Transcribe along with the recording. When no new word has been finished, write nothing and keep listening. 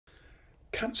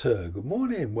Cancer, good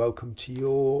morning. Welcome to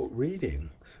your reading.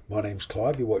 My name's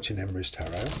Clive. You're watching Emery's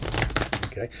Tarot.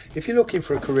 Okay. If you're looking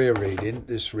for a career reading,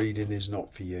 this reading is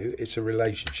not for you. It's a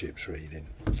relationships reading.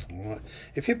 All right.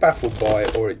 If you're baffled by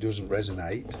it or it doesn't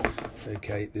resonate,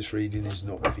 okay, this reading is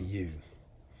not for you.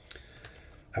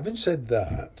 Having said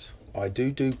that, I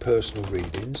do personal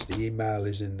readings. The email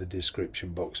is in the description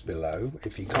box below.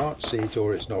 If you can't see it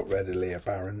or it's not readily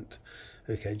apparent,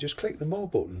 okay, just click the more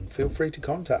button. Feel free to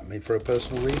contact me for a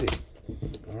personal reading.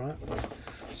 All right.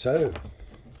 So,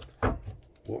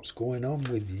 what's going on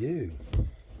with you?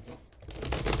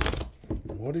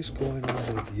 What is going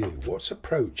on with you? What's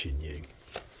approaching you?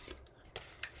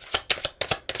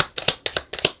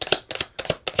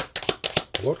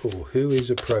 What or who is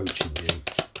approaching you?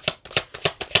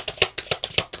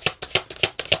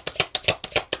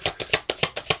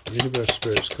 Universe,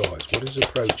 spirits, guides, what is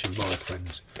approaching, my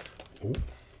friends? Ooh.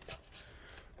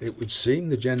 It would seem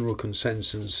the general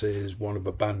consensus is one of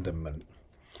abandonment.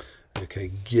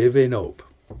 Okay, giving up.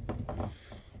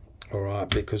 All right,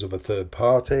 because of a third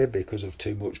party, because of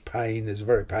too much pain. There's a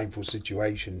very painful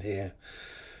situation here.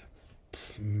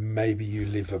 Maybe you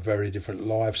live a very different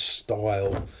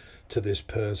lifestyle to this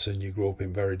person. You grew up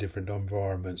in very different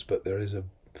environments, but there is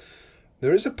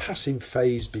a passing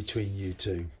phase between you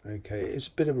two. Okay, it's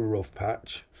a bit of a rough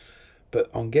patch,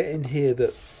 but I'm getting here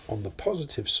that on the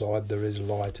positive side there is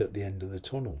light at the end of the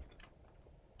tunnel.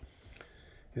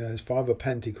 You know, this Five of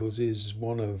Pentacles is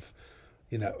one of,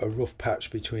 you know, a rough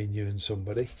patch between you and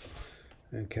somebody.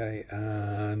 Okay,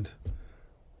 and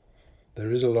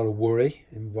there is a lot of worry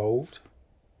involved.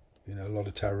 You know, a lot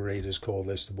of tarot readers call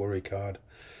this the worry card,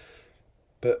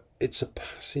 but it's a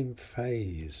passing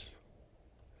phase.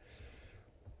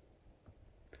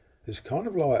 It's kind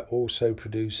of like also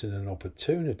producing an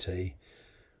opportunity,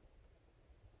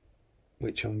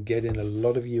 which I'm getting a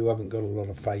lot of you haven't got a lot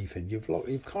of faith in. You've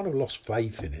kind of lost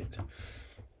faith in it.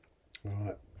 All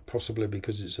right. Possibly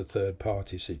because it's a third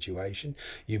party situation.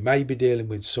 You may be dealing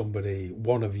with somebody,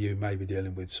 one of you may be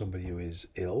dealing with somebody who is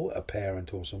ill, a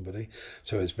parent or somebody.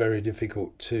 So it's very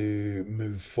difficult to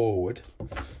move forward.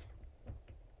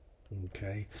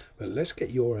 Okay. But let's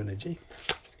get your energy.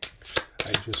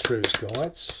 Angel, spirits,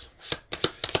 guides.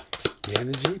 The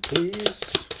energy,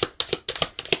 please.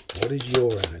 What is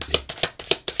your energy?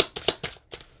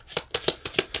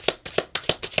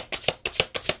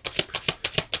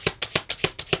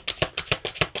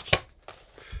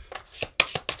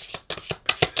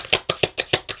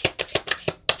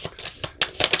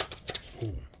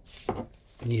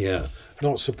 Yeah,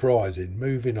 not surprising.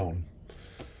 Moving on.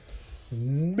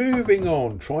 Moving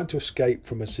on. Trying to escape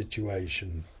from a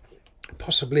situation.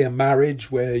 Possibly a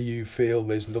marriage where you feel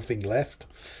there's nothing left.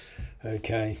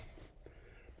 Okay.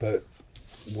 But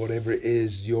whatever it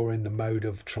is, you're in the mode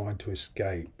of trying to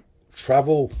escape.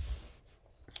 Travel.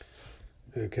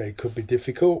 Okay, could be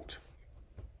difficult.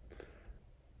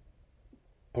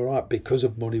 All right, because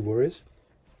of money worries.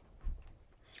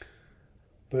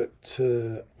 But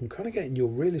I'm kind of getting you're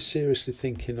really seriously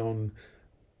thinking on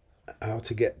how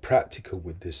to get practical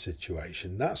with this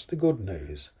situation. That's the good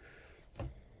news.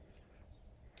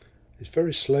 It's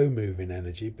very slow moving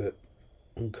energy, but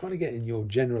I'm kind of getting your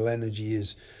general energy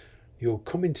is you're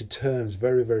coming to terms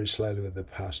very, very slowly with the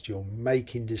past. You're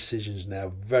making decisions now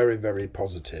very, very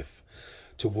positive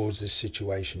towards this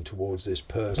situation, towards this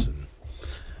person.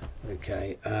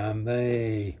 Okay, and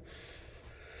they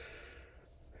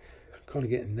kind of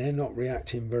getting they're not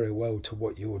reacting very well to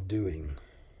what you're doing.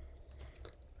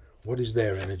 What is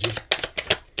their energy?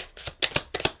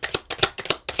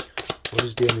 What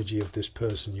is the energy of this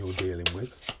person you're dealing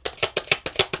with?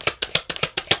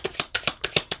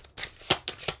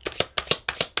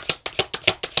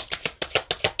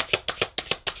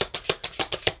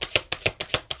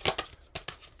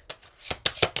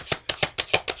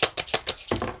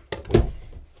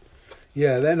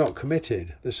 Yeah, they're not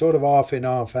committed. They're sort of half in,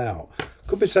 half out.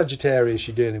 Could be Sagittarius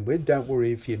you're dealing with. Don't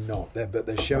worry if you're not there, but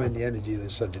they're showing the energy of the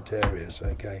Sagittarius,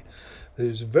 okay?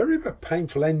 There's a very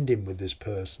painful ending with this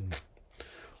person.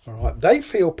 All right, they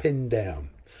feel pinned down.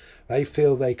 They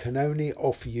feel they can only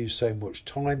offer you so much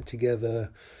time together.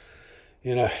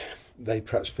 You know, they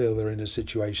perhaps feel they're in a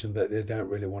situation that they don't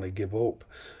really want to give up.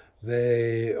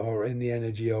 They are in the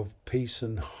energy of peace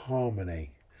and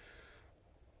harmony.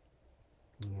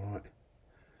 All right.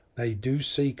 They do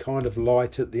see kind of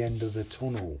light at the end of the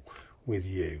tunnel with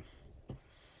you.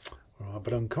 All right,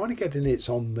 but I'm kind of getting it's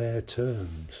on their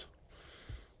terms.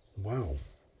 Wow.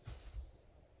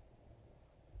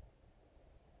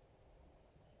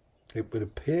 It would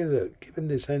appear that given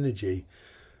this energy,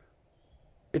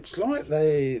 it's like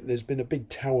there's been a big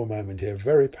tower moment here, a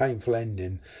very painful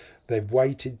ending. They've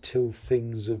waited till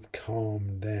things have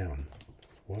calmed down.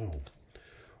 Wow.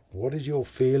 What is your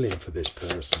feeling for this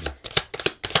person?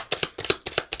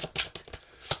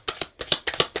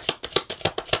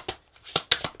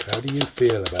 How do you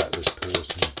feel about this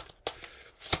person?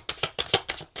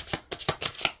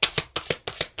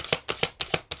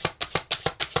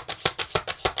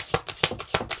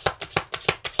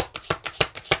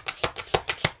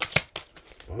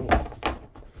 Wow.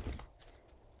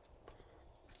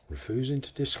 Refusing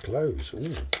to disclose.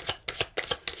 Ooh.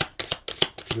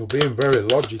 You're being very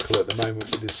logical at the moment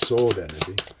with this sword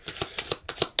energy.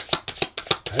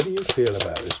 How do you feel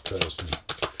about this person?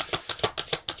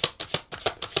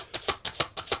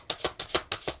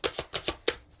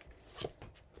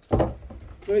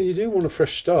 Well, you do want a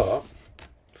fresh start,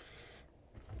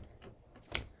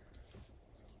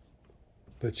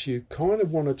 but you kind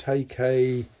of want to take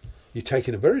you're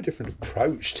taking a very different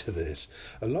approach to this,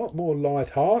 a lot more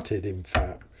light-hearted, in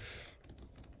fact.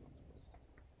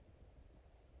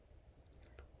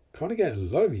 Kind of getting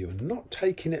a lot of you are not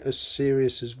taking it as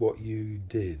serious as what you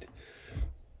did.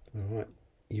 All right,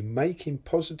 you're making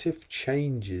positive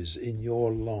changes in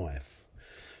your life.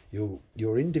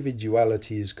 Your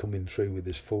individuality is coming through with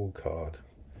this Fool card.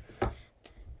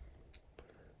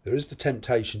 There is the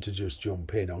temptation to just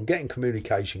jump in. I'm getting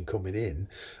communication coming in,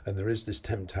 and there is this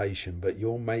temptation, but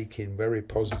you're making very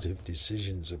positive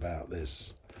decisions about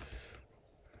this.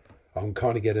 I'm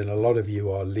kind of getting a lot of you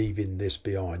are leaving this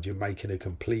behind. You're making a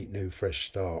complete new fresh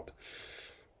start.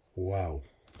 Wow.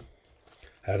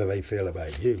 How do they feel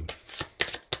about you?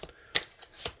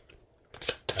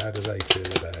 How do they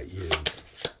feel about you?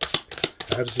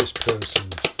 How does this person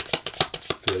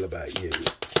feel about you?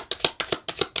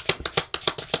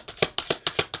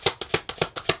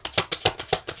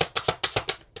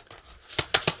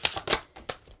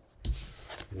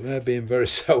 They're being very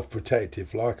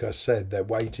self-protective. Like I said, they're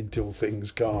waiting till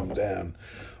things calm down.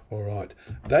 All right.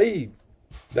 They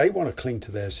want to cling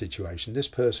to their situation. This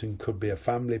person could be a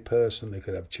family person. They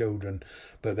could have children,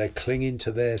 but they're clinging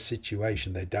to their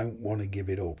situation. They don't want to give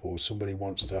it up, or somebody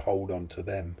wants to hold on to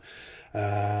them.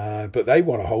 But they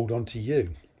want to hold on to you.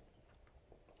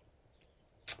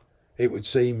 It would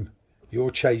seem you're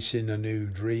chasing a new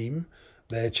dream.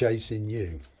 They're chasing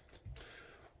you.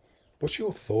 What's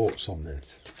your thoughts on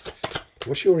this?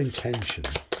 What's your intention?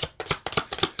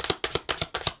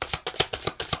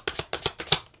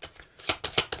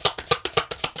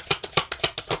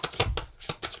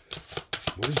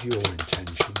 What is your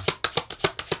intention?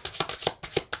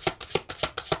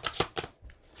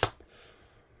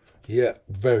 Yeah,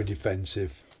 very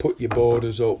defensive. Put your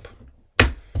borders up.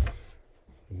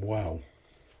 Wow.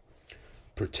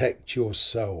 Protect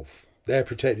yourself. They're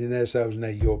protecting themselves, now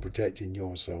you're protecting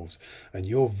yourselves. And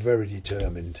you're very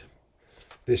determined.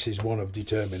 This is one of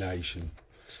determination.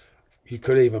 You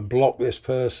could even block this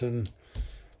person,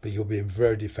 but you're being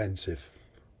very defensive.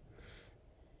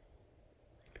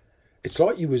 It's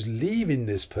like you was leaving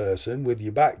this person with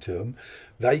your back to them.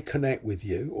 They connect with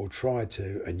you, or try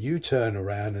to, and you turn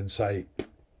around and say,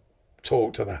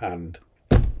 talk to the hand.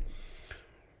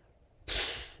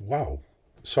 Wow.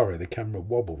 Sorry, the camera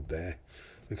wobbled there.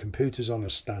 The computer's on a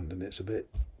stand and it's a bit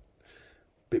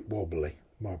wobbly.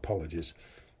 My apologies.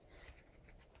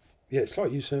 Yeah, it's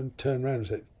like you turn around and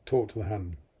say, talk to the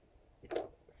hand.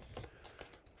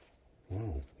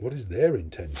 Wow, what is their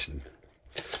intention?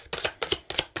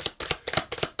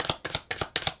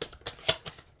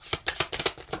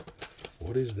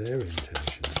 What is their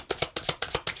intention?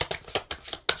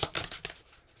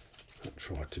 I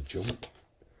tried to jump.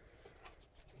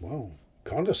 Wow,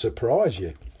 kind of surprise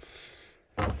you.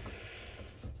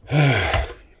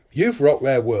 You've rocked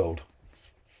their world,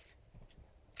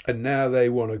 and now they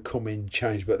want to come in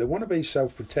change, but they want to be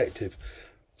self-protective.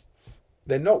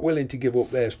 They're not willing to give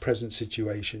up their present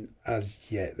situation as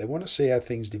yet. They want to see how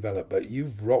things develop, but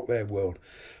you've rocked their world,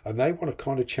 and they want to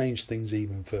kind of change things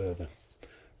even further.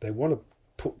 They want to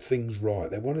put things right.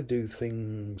 They want to do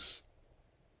things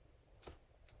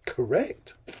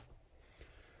correct.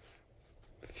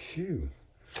 Phew.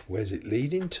 Where's it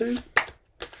leading to?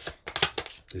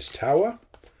 This tower?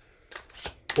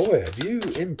 Boy, have you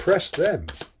impressed them.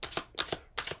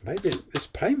 Maybe it's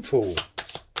painful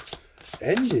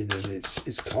ending, and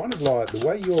it's kind of like the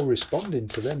way you're responding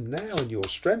to them now and your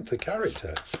strength of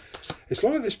character. It's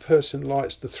like this person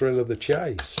likes the thrill of the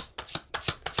chase.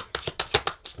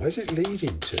 Where's it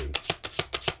leading to?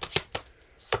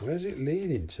 Where's it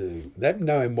leading to? Them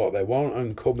knowing what they want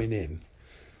and coming in.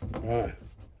 Right.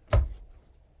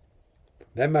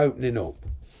 Them opening up.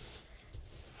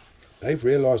 They've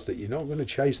realised that you're not going to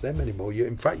chase them anymore.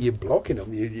 In fact, you're blocking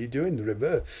them. You're doing the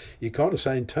reverse. You're kind of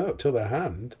saying turn to the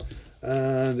hand,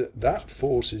 and that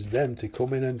forces them to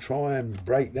come in and try and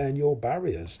break down your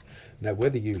barriers. Now,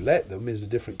 whether you let them is a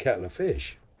different kettle of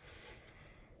fish.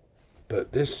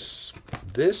 But this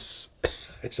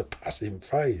is a passing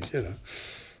phase, you know.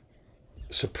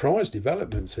 Surprise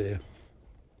developments here.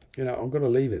 You know, I'm going to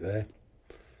leave it there.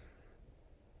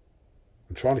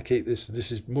 I'm trying to keep this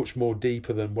is much more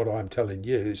deeper than what I'm telling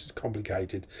you. It's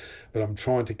complicated, but I'm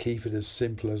trying to keep it as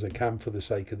simple as I can for the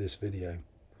sake of this video.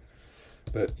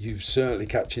 But you've certainly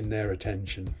catching their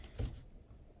attention.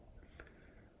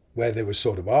 Where they were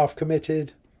sort of half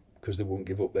committed, because they wouldn't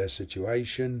give up their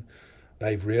situation,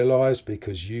 they've realised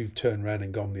because you've turned around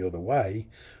and gone the other way,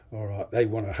 all right, they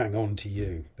want to hang on to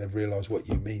you. They've realised what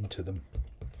you mean to them.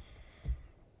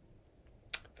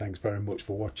 Thanks very much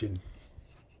for watching.